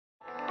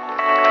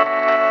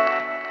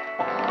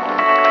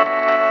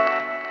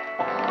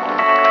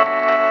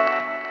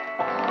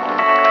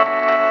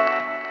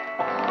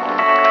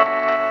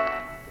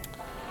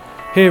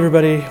Hey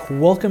everybody,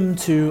 welcome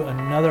to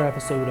another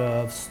episode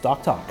of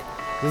Stock Talk.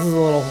 This is a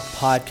little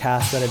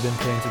podcast that I've been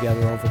putting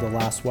together over the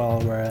last while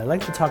where I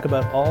like to talk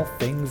about all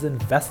things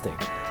investing,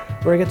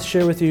 where I get to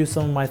share with you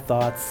some of my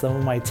thoughts, some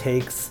of my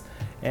takes,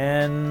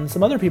 and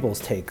some other people's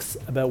takes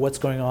about what's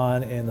going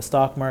on in the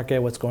stock market,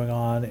 what's going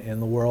on in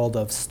the world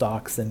of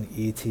stocks and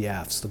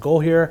ETFs. The goal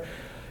here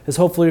is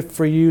hopefully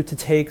for you to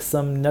take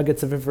some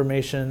nuggets of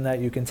information that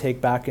you can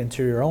take back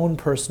into your own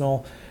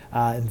personal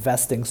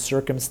investing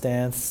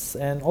circumstance,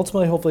 and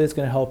ultimately hopefully it's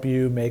going to help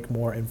you make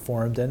more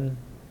informed and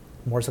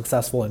more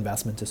successful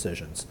investment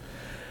decisions.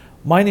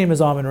 My name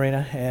is Amin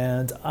Reina,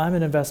 and I'm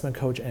an investment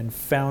coach and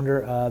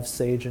founder of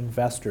Sage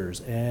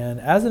Investors.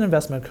 And as an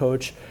investment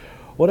coach,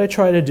 what I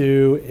try to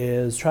do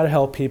is try to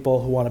help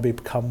people who want to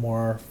become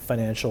more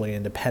financially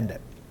independent.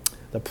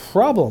 The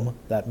problem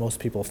that most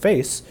people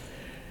face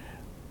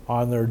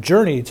on their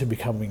journey to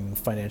becoming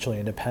financially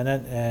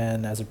independent,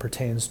 and as it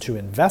pertains to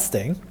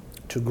investing,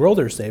 to grow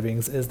their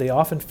savings, is they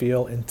often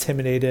feel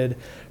intimidated,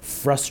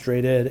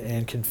 frustrated,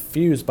 and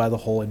confused by the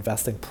whole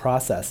investing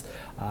process.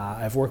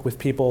 I've worked with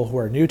people who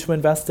are new to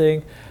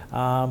investing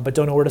but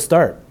don't know where to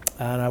start.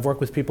 And I've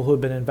worked with people who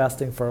have been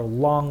investing for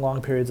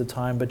long periods of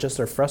time but just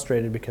are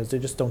frustrated because they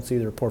just don't see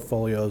their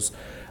portfolios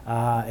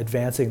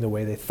advancing the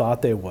way they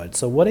thought they would.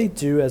 So what I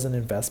do as an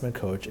investment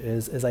coach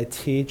is I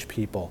teach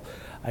people,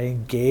 I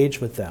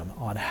engage with them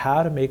on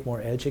how to make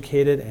more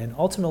educated and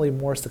ultimately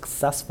more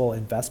successful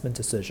investment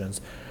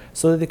decisions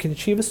so that they can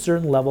achieve a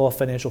certain level of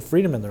financial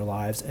freedom in their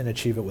lives and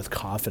achieve it with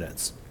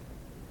confidence.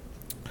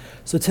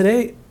 So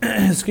today,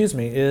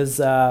 is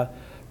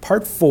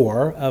part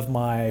 4 of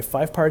my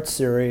 5-part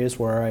series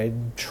where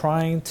I'm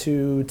trying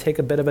to take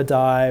a bit of a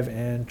dive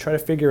and try to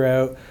figure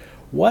out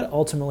what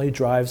ultimately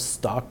drives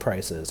stock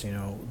prices. You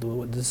know,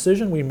 the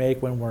decision we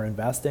make when we're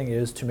investing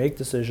is to make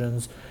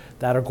decisions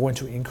that are going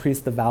to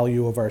increase the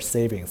value of our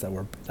savings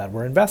that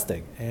we're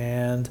investing.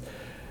 And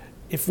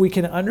if we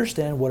can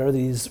understand what are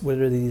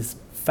these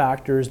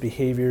factors,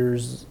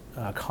 behaviors,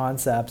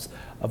 concepts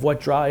of what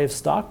drives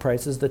stock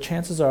prices, the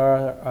chances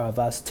are of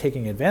us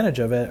taking advantage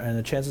of it, and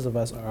the chances of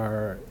us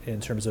are, in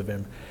terms of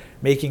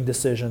making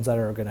decisions that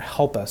are going to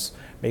help us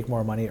make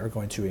more money, are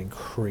going to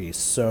increase.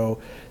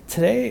 So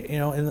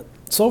today,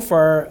 so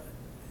far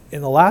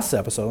in the last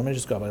episode, let me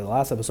just go by the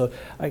last episode,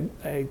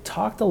 I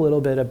talked a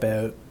little bit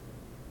about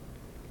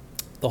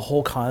the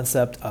whole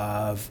concept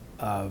of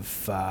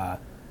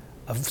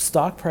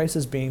stock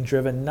prices being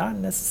driven not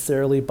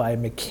necessarily by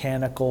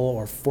mechanical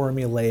or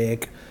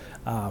formulaic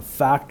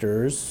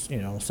factors,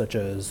 such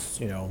as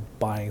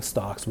buying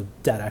stocks with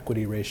debt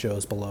equity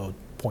ratios below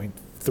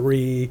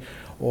 0.3,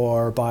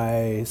 or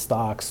buy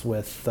stocks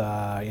with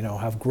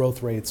have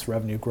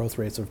revenue growth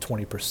rates of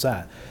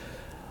 20%.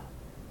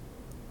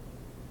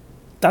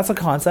 That's a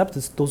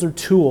concept. Those are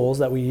tools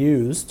that we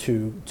use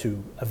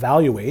to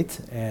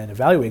evaluate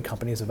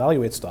companies,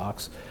 evaluate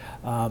stocks.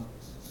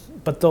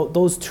 But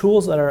those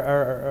tools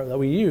that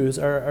we use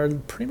are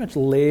pretty much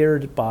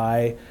layered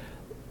by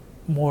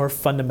more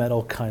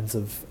fundamental kinds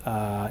of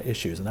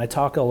issues. And I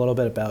talk a little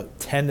bit about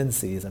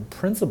tendencies and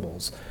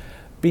principles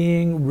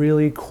being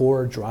really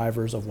core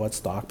drivers of what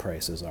stock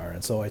prices are.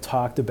 And so I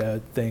talked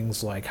about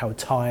things like how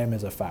time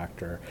is a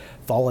factor,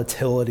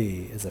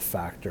 volatility is a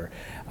factor,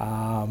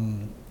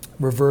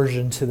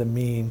 reversion to the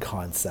mean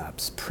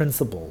concepts,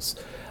 principles.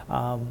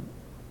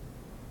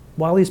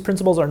 While these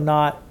principles are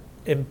not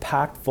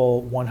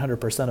impactful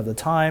 100% of the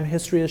time,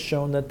 history has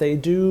shown that they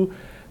do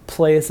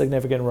play a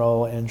significant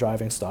role in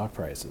driving stock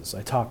prices.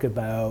 I talk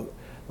about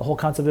the whole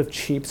concept of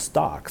cheap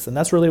stocks, and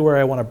that's really where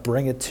I want to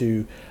bring it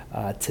to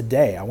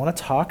today. I want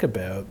to talk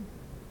about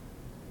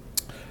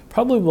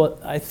probably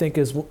what I think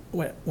is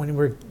when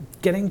we're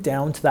getting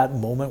down to that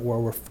moment where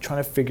we're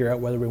trying to figure out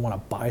whether we want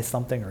to buy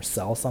something or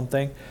sell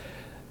something.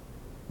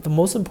 The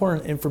most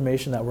important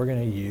information that we're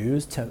going to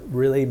use to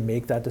really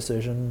make that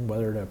decision,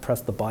 whether to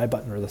press the buy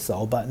button or the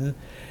sell button,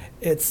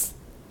 it's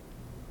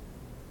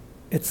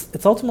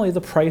ultimately the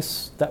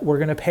price that we're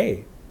going to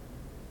pay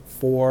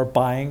for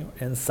buying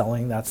and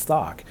selling that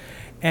stock.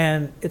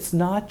 And it's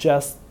not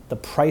just the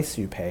price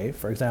you pay.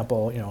 For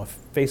example, if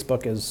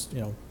Facebook is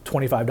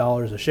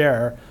 $25 a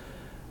share,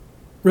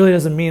 really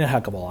doesn't mean a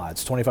heck of a lot.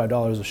 It's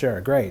 $25 a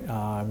share, great.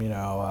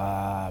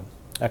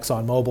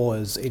 ExxonMobil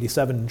is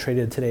 87,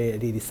 traded today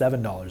at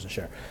 $87 a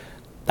share.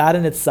 That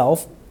in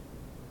itself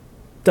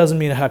doesn't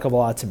mean a heck of a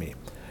lot to me.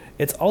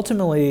 It's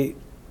ultimately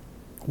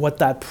what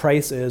that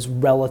price is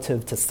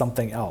relative to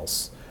something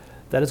else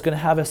that is going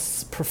to have a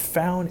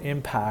profound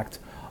impact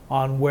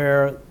on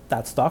where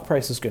that stock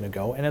price is going to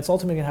go, and it's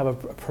ultimately going to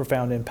have a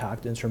profound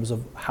impact in terms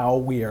of how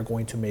we are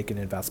going to make an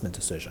investment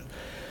decision.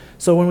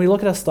 So when we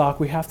look at a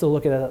stock, we have to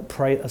look at a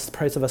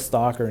price of a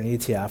stock or an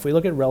ETF. We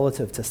look at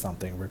relative to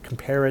something. We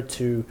compare it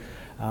to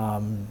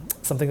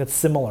something that's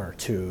similar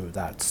to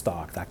that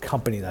stock, that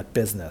company, that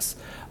business.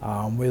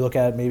 We look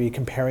at maybe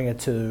comparing it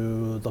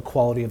to the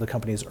quality of the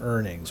company's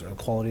earnings or the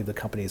quality of the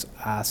company's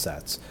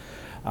assets.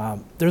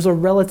 There's a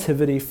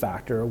relativity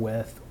factor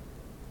with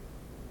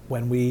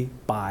when we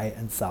buy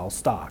and sell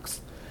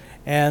stocks.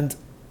 And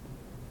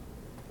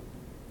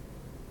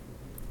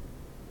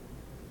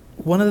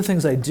one of the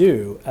things I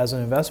do as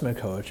an investment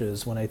coach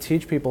is when I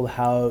teach people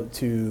how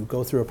to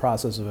go through a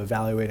process of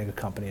evaluating a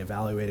company,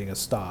 evaluating a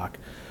stock,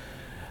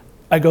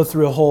 I go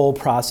through a whole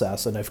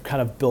process, and I've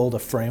kind of built a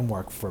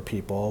framework for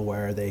people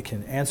where they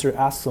can ask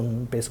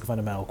some basic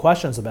fundamental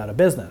questions about a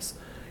business.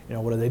 You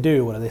know, what do they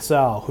do? What do they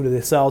sell? Who do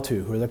they sell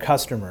to? Who are their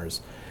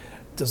customers?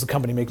 Does the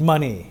company make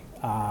money?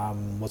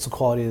 What's the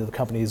quality of the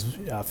company's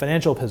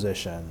financial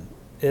position?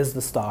 Is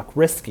the stock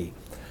risky?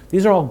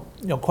 These are all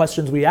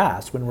questions we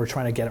ask when we're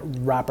trying to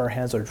wrap our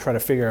hands or try to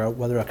figure out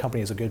whether a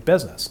company is a good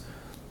business.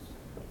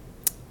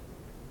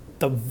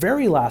 The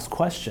very last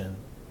question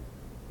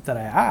that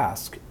I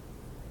ask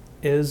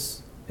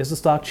is the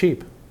stock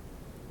cheap?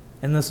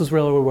 And this is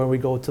really where we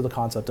go to the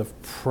concept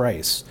of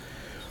price.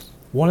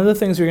 One of the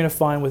things you're going to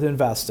find with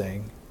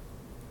investing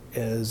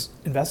is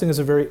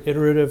a very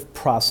iterative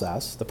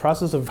process. The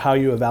process of how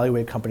you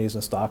evaluate companies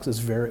and stocks is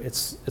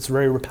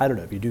very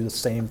repetitive. You do the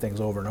same things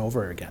over and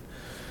over again.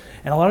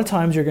 And a lot of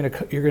times you're going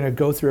to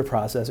go through a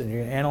process and you're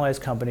going to analyze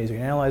companies, you're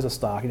going to analyze a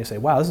stock, and you say,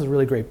 wow, this is a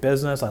really great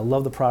business. I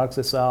love the products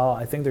they sell.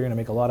 I think they're going to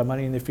make a lot of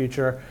money in the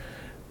future.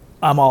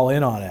 I'm all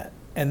in on it.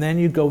 And then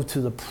you go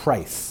to the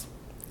price,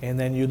 and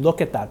then you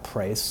look at that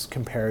price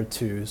compared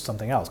to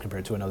something else,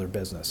 compared to another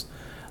business,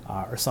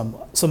 or some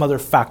other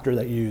factor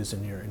that you use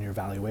in your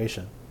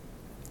valuation.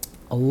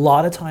 A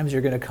lot of times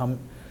you're going to come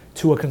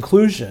to a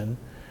conclusion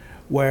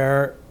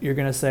where you're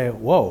going to say,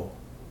 whoa,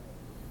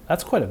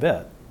 that's quite a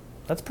bit.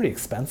 That's pretty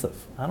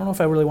expensive. I don't know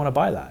if I really want to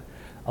buy that.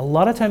 A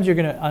lot of times you're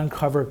going to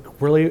uncover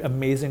really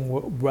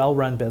amazing,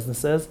 well-run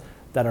businesses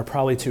that are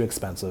probably too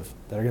expensive,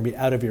 that are going to be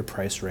out of your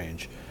price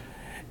range.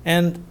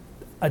 And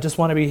I just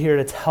want to be here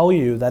to tell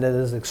you that it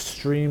is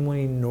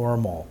extremely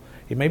normal.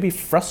 It may be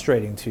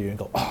frustrating to you and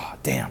go, oh,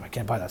 damn, I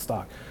can't buy that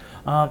stock.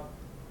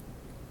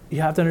 You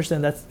have to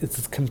understand that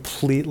it's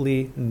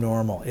completely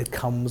normal. It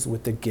comes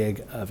with the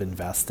gig of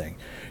investing.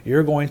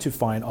 You're going to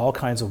find all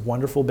kinds of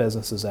wonderful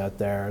businesses out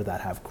there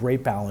that have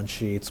great balance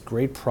sheets,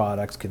 great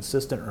products,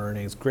 consistent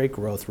earnings, great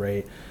growth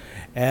rate.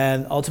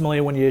 And ultimately,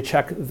 when you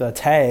check the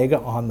tag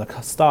on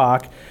the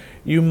stock,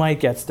 you might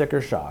get sticker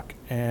shock.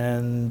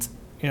 And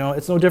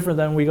it's no different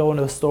than we go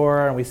into a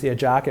store and we see a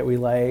jacket we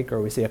like,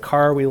 or we see a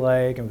car we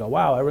like, and go,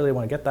 wow, I really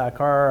want to get that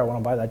car, I want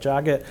to buy that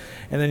jacket.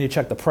 And then you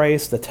check the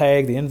price, the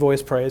tag, the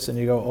invoice price, and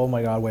you go, oh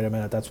my God, wait a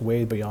minute, that's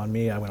way beyond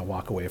me, I'm going to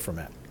walk away from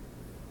it.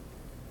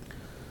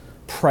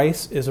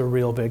 Price is a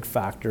real big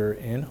factor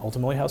in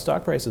ultimately how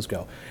stock prices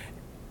go.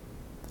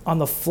 On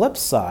the flip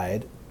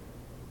side,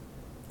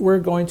 we're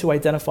going to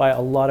identify a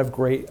lot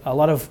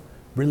of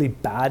really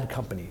bad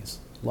companies,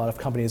 a lot of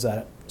companies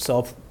that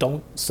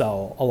don't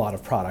sell a lot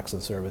of products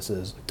and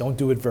services, don't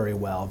do it very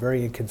well,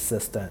 very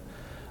inconsistent,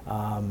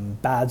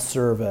 bad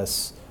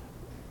service,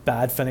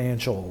 bad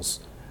financials.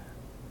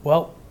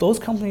 Well, those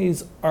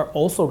companies are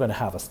also going to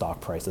have a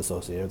stock price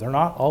associated. They're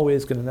not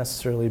always going to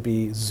necessarily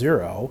be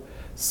zero.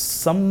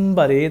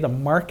 Somebody, the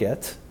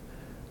market,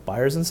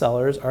 buyers and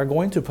sellers, are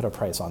going to put a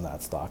price on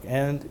that stock.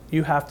 And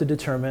you have to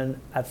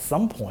determine at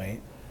some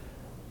point,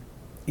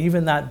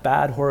 even that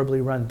bad, horribly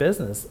run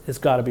business has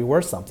got to be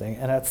worth something.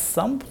 And at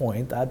some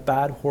point, that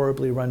bad,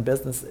 horribly run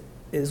business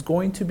is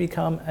going to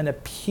become an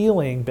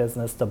appealing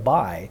business to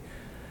buy,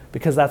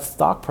 because that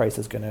stock price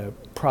is going to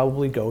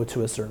probably go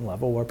to a certain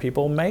level where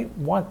people might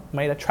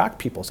attract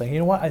people saying, you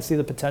know what, I see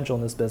the potential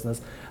in this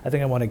business. I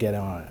think I want to get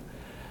in on it.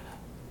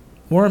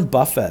 Warren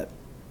Buffett.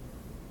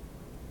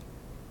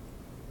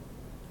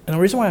 And the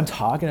reason why I'm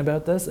talking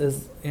about this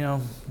is,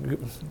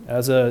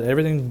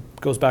 everything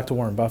goes back to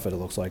Warren Buffett, it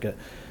looks like it.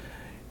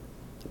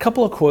 A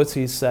couple of quotes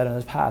he's said in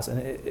his past,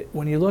 and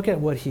when you look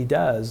at what he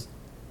does,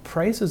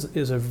 price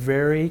is a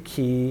very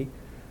key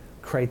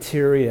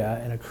criteria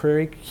and a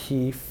very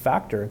key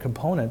factor and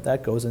component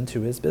that goes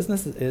into his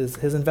business,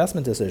 his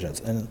investment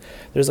decisions. And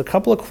there's a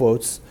couple of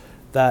quotes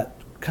that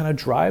kind of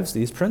drives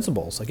these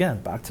principles.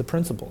 Again, back to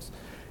principles.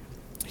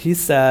 He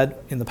said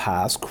in the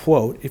past,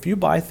 quote, if you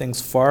buy things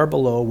far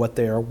below what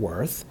they are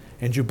worth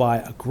and you buy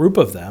a group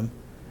of them,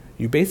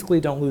 you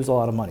basically don't lose a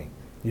lot of money.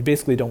 You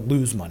basically don't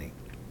lose money.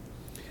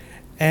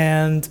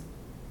 And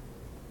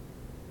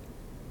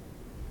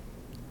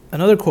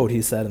another quote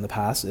he said in the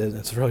past,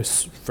 it's really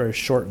very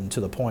short and to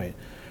the point,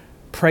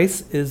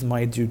 price is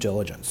my due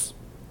diligence,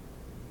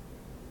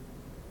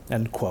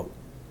 end quote.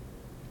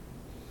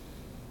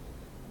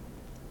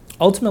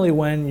 Ultimately,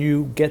 when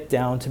you get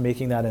down to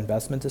making that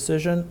investment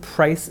decision,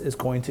 price is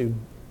going to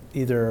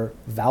either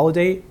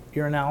validate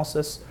your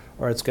analysis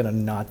or it's going to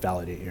not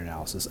validate your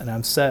analysis. And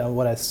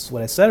what I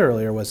said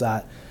earlier was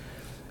that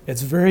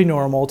it's very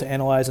normal to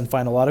analyze and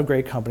find a lot of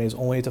great companies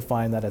only to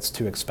find that it's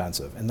too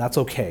expensive, and that's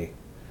okay.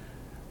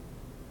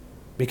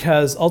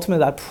 Because ultimately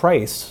that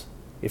price,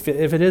 if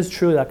it is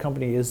true that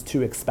company is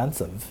too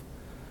expensive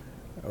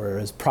or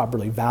is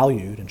properly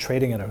valued and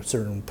trading at a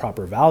certain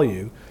proper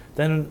value,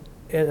 then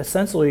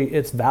essentially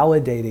it's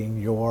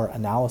validating your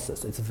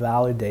analysis, it's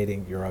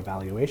validating your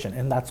evaluation,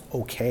 and that's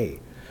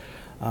okay.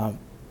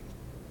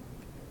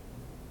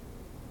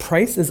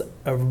 Price is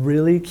a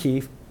really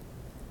key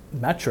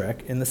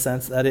metric in the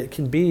sense that it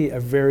can be a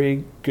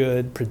very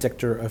good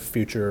predictor of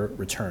future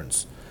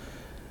returns.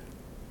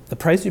 The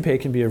price you pay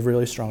can be a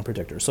really strong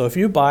predictor. So if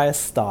you buy a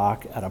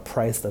stock at a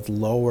price that's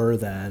lower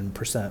than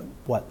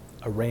what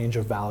a range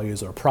of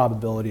values or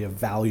probability of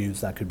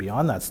values that could be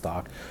on that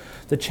stock,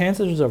 the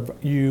chances of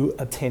you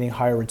obtaining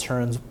higher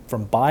returns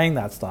from buying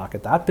that stock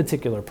at that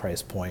particular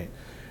price point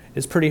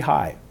is pretty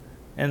high.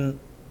 And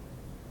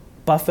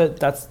Buffett,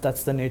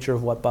 that's the nature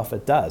of what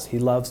Buffett does. He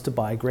loves to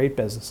buy great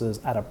businesses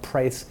at a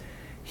price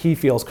he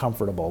feels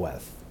comfortable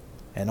with.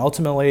 And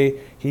ultimately,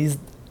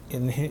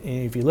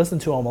 if you listen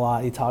to him a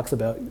lot, he talks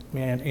about,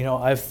 man,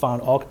 I've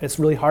found it's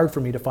really hard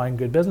for me to find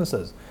good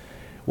businesses.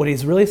 What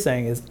he's really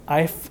saying is,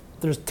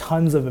 there's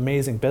tons of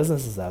amazing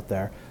businesses out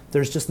there.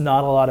 There's just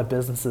not a lot of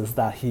businesses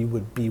that he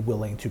would be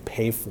willing to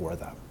pay for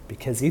them,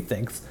 because he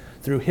thinks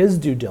through his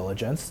due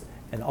diligence,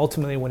 and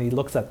ultimately when he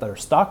looks at their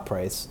stock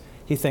price,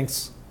 he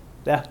thinks,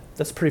 yeah,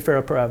 that's a pretty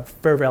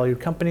fair valued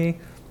company.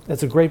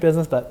 It's a great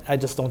business, but I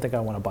just don't think I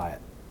want to buy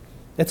it.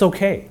 It's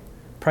okay.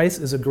 Price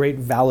is a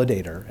great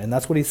validator, and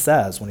that's what he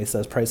says when he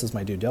says price is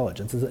my due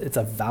diligence. It's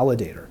a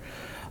validator.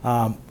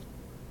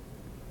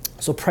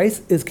 So price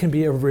can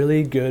be a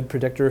really good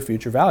predictor of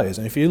future values.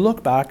 And if you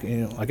look back,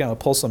 again, I'll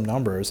pull some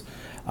numbers.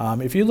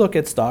 If you look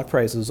at stock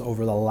prices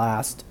over the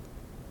last,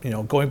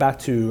 going back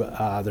to,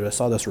 I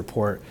saw this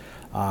report,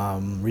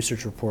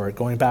 research report,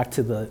 going back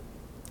to the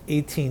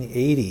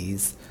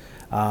 1880s,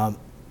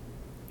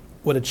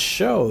 what it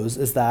shows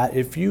is that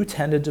if you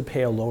tended to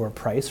pay a lower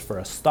price for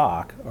a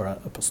stock, or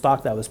a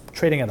stock that was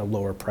trading at a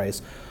lower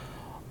price,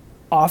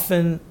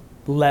 often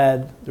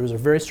there was a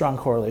very strong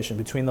correlation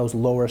between those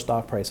lower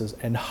stock prices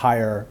and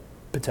higher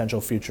potential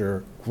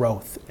future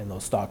growth in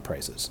those stock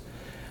prices.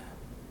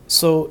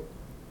 So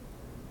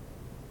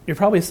you're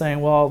probably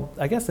saying, well,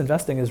 I guess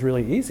investing is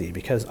really easy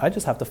because I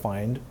just have to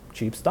find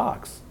cheap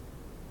stocks.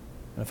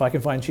 And if I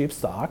can find cheap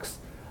stocks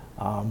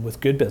with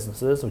good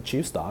businesses with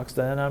cheap stocks,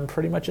 then I'm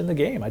pretty much in the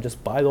game. I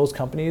just buy those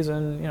companies,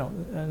 and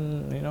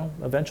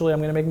eventually I'm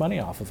going to make money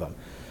off of them.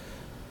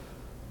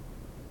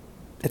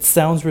 It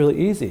sounds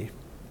really easy.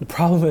 The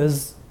problem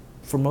is,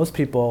 for most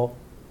people,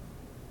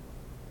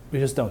 we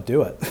just don't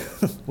do it.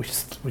 we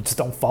just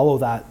don't follow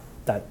that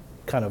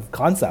kind of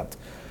concept.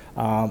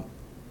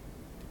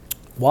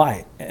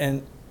 Why?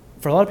 And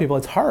for a lot of people,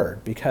 it's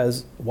hard.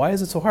 Because why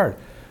is it so hard?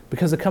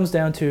 Because it comes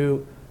down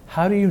to,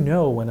 how do you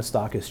know when a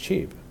stock is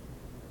cheap?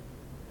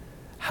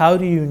 How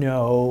do you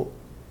know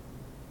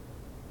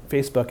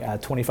Facebook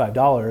at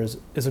 $25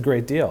 is a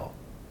great deal,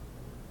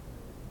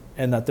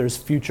 and that there's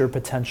future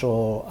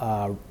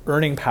potential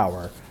earning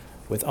power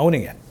with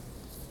owning it?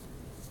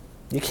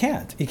 You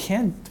can't. You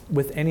can't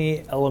with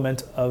any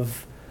element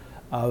of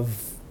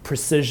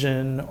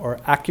precision or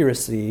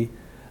accuracy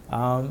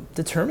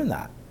determine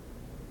that.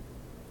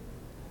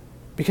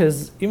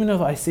 Because even if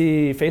I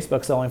see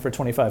Facebook selling for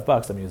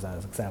 $25, I'm using that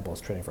as an example,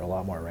 it's trading for a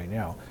lot more right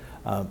now,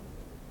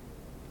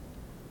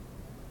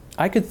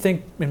 I could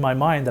think in my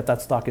mind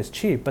that stock is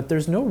cheap, but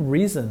there's no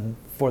reason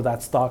for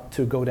that stock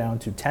to go down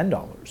to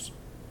 $10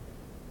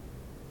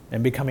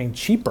 and becoming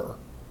cheaper.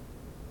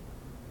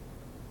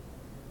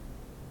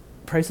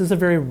 Price is a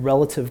very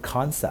relative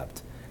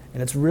concept,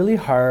 and it's really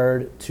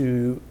hard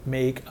to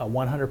make a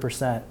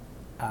 100%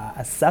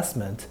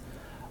 assessment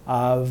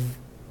of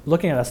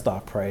looking at a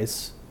stock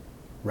price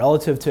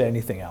relative to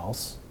anything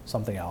else,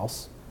 something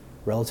else,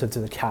 relative to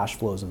the cash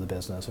flows of the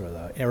business or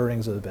the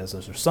earnings of the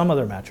business or some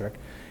other metric,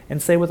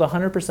 and say with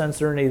 100%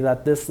 certainty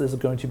that this is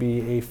going to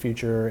be a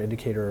future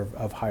indicator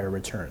of higher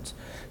returns.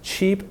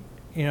 Cheap,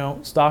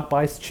 stock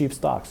buys cheap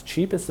stocks.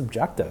 Cheap is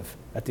subjective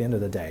at the end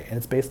of the day, and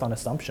it's based on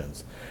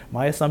assumptions.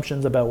 My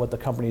assumptions about what the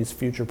company's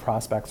future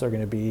prospects are going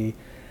to be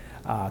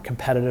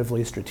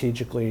competitively,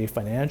 strategically,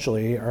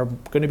 financially are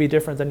going to be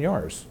different than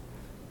yours,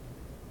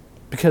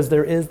 because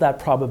there is that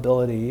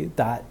probability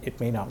that it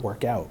may not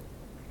work out.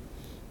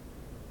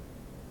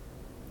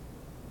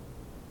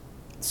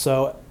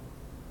 So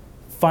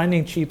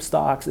finding cheap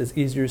stocks is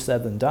easier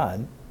said than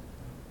done.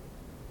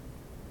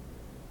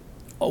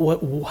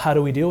 How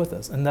do we deal with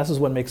this? And this is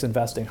what makes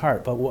investing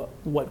hard. But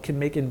what can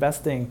make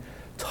investing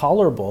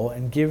tolerable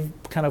and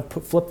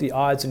flip the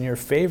odds in your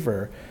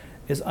favor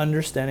is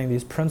understanding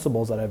these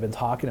principles that I've been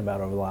talking about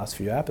over the last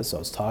few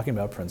episodes, talking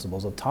about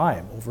principles of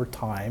time. Over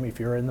time, if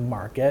you're in the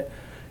market,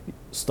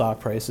 stock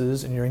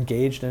prices, and you're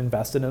engaged and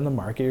invested in the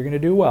market, you're going to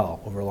do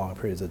well over long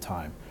periods of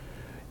time.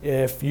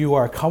 If you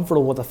are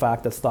comfortable with the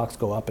fact that stocks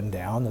go up and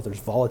down, that there's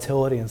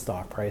volatility in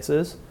stock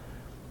prices,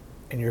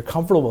 and you're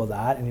comfortable with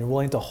that, and you're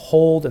willing to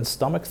hold and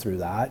stomach through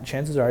that,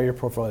 chances are your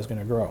portfolio is going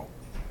to grow.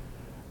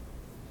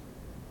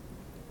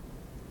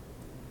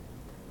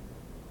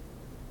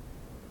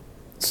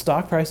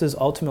 Stock prices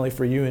ultimately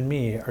for you and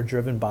me are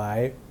driven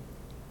by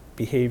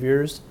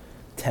behaviors,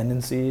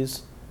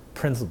 tendencies,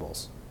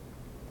 principles.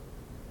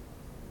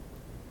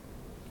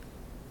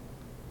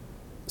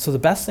 So the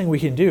best thing we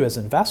can do as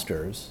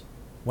investors,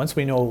 once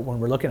we know when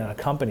we're looking at a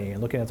company and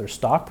looking at their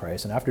stock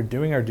price, and after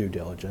doing our due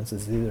diligence,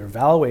 is either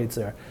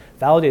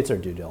validates our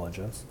due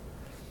diligence,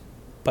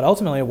 but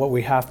ultimately what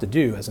we have to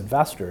do as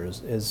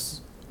investors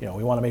is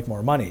we want to make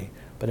more money.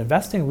 But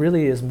investing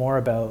really is more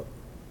about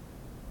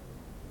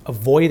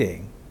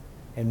avoiding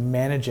and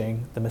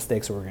managing the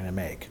mistakes that we're going to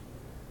make.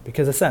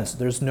 Because in a sense,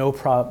 there's no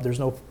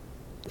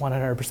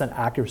 100%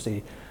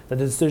 accuracy that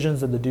the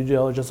decisions and the due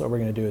diligence that we're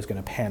going to do is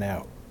going to pan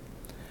out.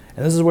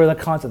 And this is where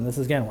this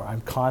is again where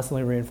I'm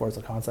constantly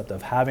reinforcing the concept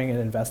of having an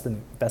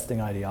investing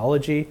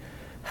ideology,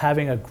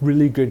 having a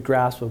really good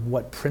grasp of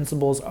what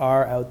principles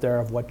are out there,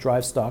 of what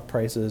drives stock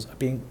prices,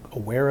 being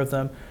aware of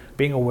them,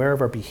 being aware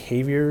of our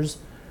behaviors,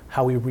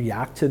 how we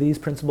react to these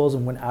principles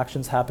and when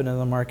actions happen in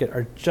the market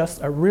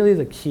are really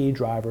the key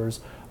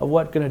drivers of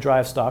what's going to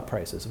drive stock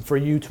prices, and for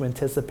you to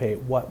anticipate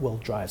what will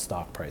drive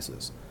stock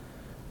prices.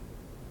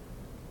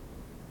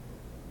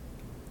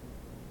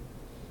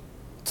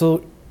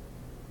 So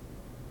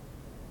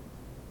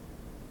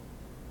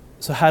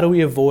how do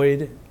we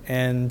avoid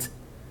and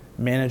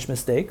manage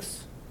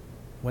mistakes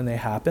when they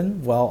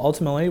happen? Well,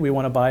 ultimately, we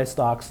want to buy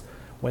stocks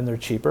when they're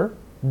cheaper,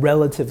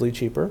 relatively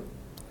cheaper,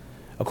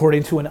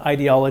 according to an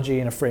ideology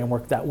and a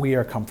framework that we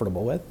are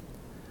comfortable with.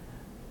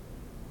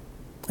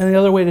 And the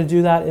other way to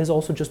do that is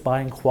also just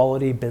buying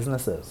quality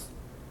businesses,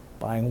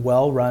 buying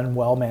well-run,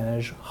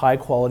 well-managed,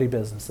 high-quality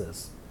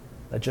businesses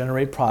that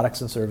generate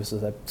products and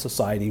services that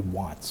society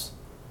wants.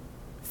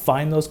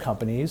 Find those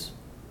companies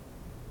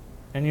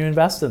and you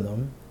invest in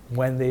them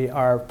when they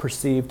are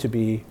perceived to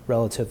be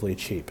relatively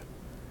cheap.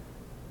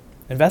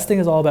 Investing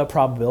is all about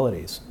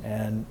probabilities,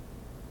 and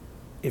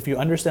if you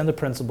understand the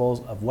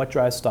principles of what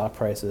drives stock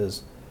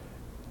prices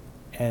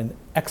and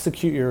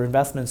execute your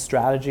investment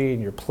strategy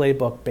and your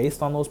playbook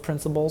based on those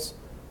principles,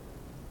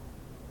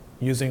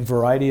 using a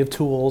variety of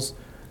tools,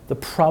 the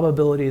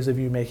probabilities of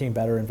you making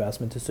better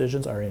investment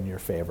decisions are in your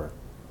favor.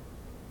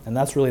 And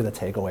that's really the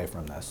takeaway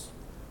from this.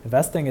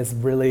 Investing is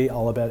really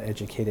all about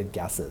educated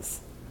guesses.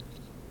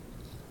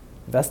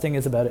 Investing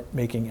is about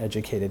making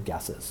educated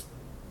guesses.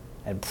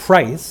 And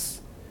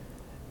price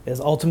is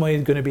ultimately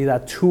going to be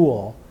that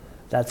tool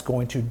that's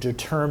going to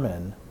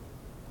determine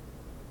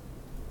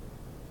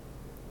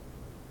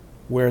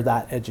where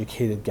that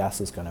educated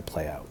guess is going to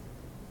play out.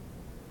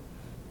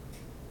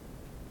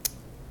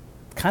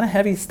 Kind of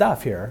heavy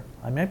stuff here.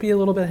 I might be a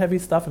little bit heavy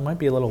stuff. It might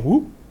be a little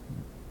whoop,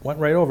 went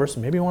right over, so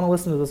maybe you want to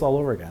listen to this all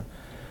over again.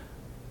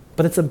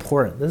 But it's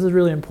important. This is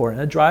really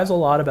important. It drives a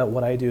lot about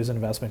what I do as an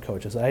investment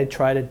coach. Is I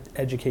try to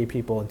educate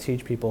people and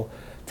teach people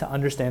to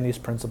understand these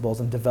principles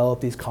and develop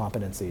these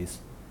competencies,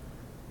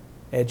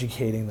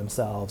 educating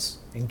themselves,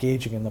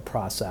 engaging in the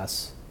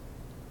process,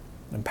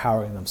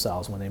 empowering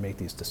themselves when they make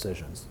these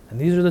decisions. And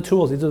these are the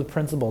tools, these are the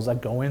principles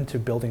that go into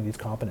building these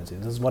competencies.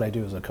 This is what I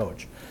do as a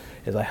coach,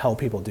 is I help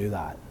people do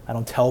that. I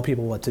don't tell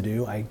people what to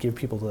do. I give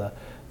people the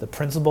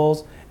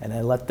principles, and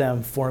I let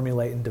them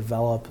formulate and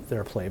develop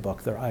their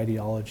playbook, their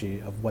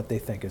ideology of what they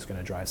think is going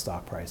to drive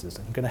stock prices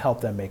and going to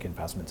help them make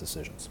investment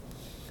decisions.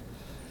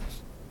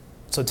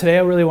 So today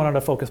I really wanted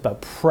to focus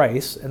about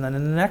price, and then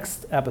in the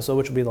next episode,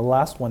 which will be the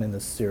last one in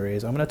this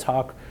series, I'm going to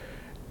talk,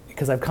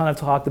 because I've kind of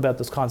talked about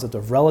this concept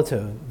of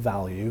relative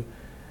value,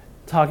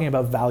 talking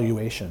about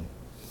valuation.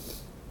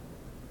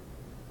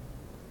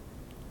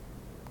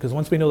 Because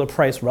once we know the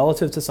price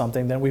relative to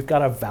something, then we've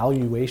got a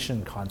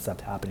valuation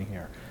concept happening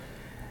here.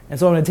 And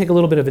so I'm going to take a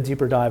little bit of a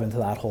deeper dive into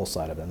that whole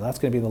side of it. And that's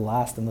going to be the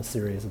last in the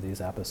series of these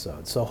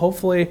episodes. So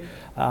hopefully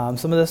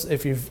some of this,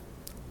 if you've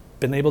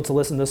been able to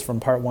listen to this from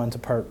part 1 to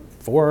part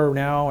 4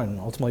 now, and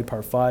ultimately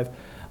part 5,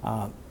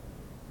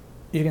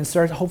 you can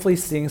start hopefully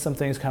seeing some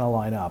things kind of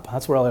line up.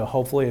 That's where I'll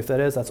hopefully, if that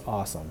is, that's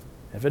awesome.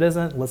 If it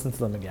isn't, listen to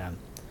them again.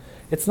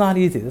 It's not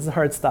easy. This is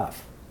hard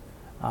stuff.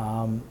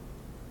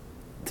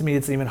 To me,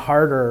 it's even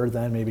harder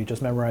than maybe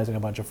just memorizing a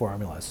bunch of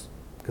formulas,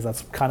 because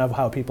that's kind of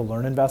how people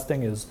learn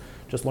investing, is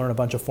just learn a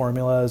bunch of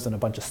formulas and a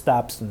bunch of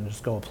steps and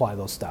just go apply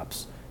those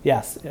steps.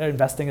 Yes,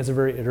 investing is a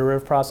very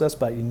iterative process,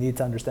 but you need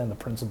to understand the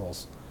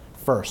principles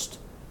first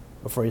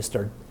before you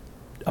start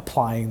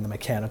applying the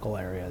mechanical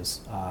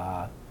areas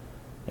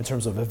in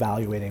terms of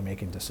evaluating,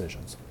 making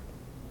decisions.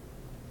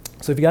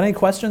 So if you got any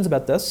questions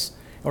about this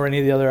or any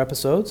of the other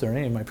episodes or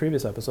any of my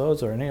previous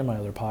episodes or any of my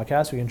other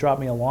podcasts, you can drop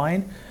me a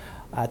line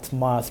through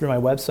my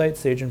website,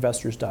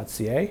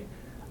 sageinvestors.ca.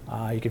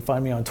 You can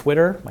find me on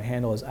Twitter. My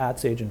handle is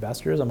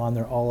 @sageinvestors. I'm on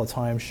there all the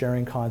time,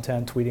 sharing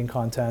content,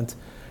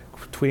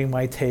 tweeting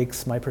my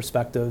takes, my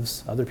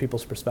perspectives, other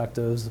people's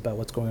perspectives about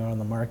what's going on in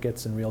the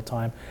markets in real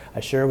time. I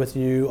share with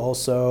you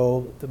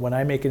also that when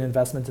I make an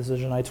investment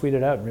decision, I tweet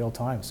it out in real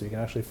time, so you can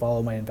actually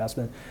follow my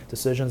investment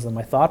decisions and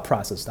my thought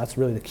process. That's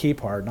really the key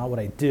part, not what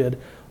I did,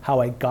 how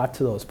I got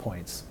to those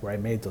points where I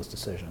made those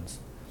decisions.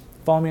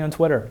 Follow me on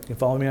Twitter. You can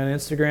follow me on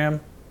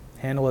Instagram.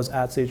 Handle is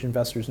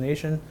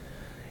 @sageinvestorsnation.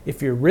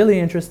 If you're really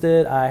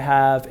interested,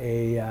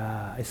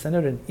 I send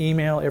out an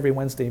email every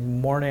Wednesday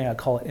morning. I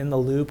call it In the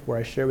Loop, where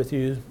I share with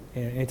you,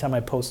 anytime I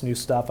post new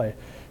stuff, I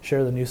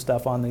share the new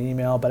stuff on the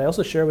email. But I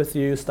also share with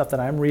you stuff that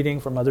I'm reading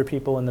from other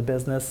people in the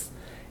business,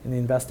 in the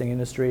investing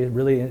industry,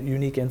 really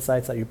unique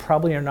insights that you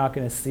probably are not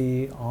going to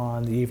see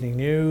on the evening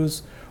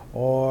news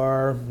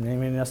or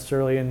maybe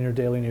necessarily in your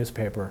daily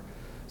newspaper.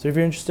 So if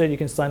you're interested, you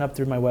can sign up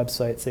through my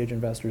website,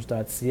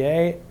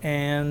 sageinvestors.ca,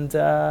 and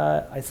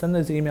I send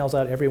those emails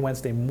out every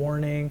Wednesday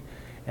morning,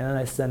 and then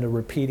I send a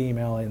repeat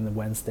email in the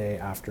Wednesday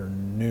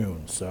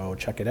afternoon. So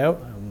check it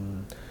out.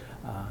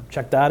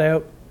 Check that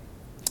out.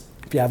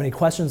 If you have any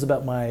questions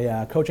about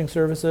my coaching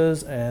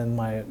services and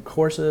my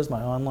courses,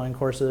 my online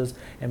courses,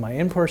 and my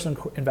in-person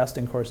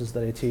investing courses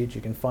that I teach,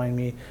 you can find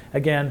me.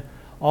 Again,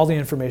 all the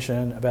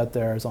information about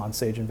there is on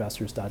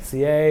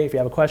sageinvestors.ca. If you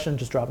have a question,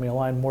 just drop me a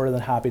line. More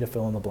than happy to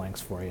fill in the blanks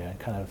for you and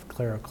kind of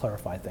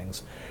clarify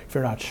things if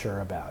you're not sure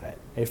about it.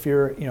 If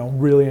you're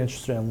really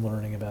interested in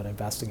learning about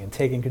investing and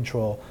taking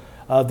control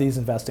of these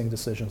investing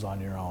decisions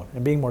on your own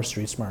and being more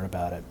street smart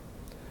about it.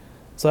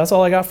 So that's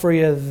all I got for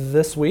you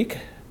this week.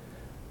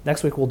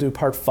 Next week we'll do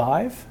part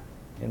 5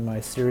 in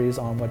my series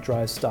on what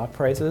drives stock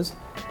prices,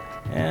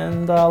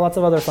 and lots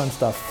of other fun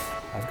stuff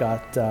I've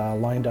got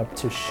lined up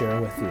to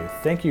share with you.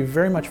 Thank you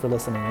very much for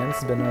listening in. This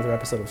has been another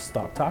episode of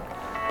Stock Talk.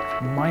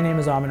 My name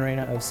is Amin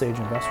Reina of Sage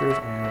Investors,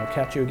 and I'll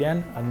catch you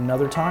again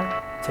another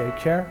time. Take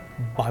care.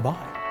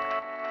 Bye-bye.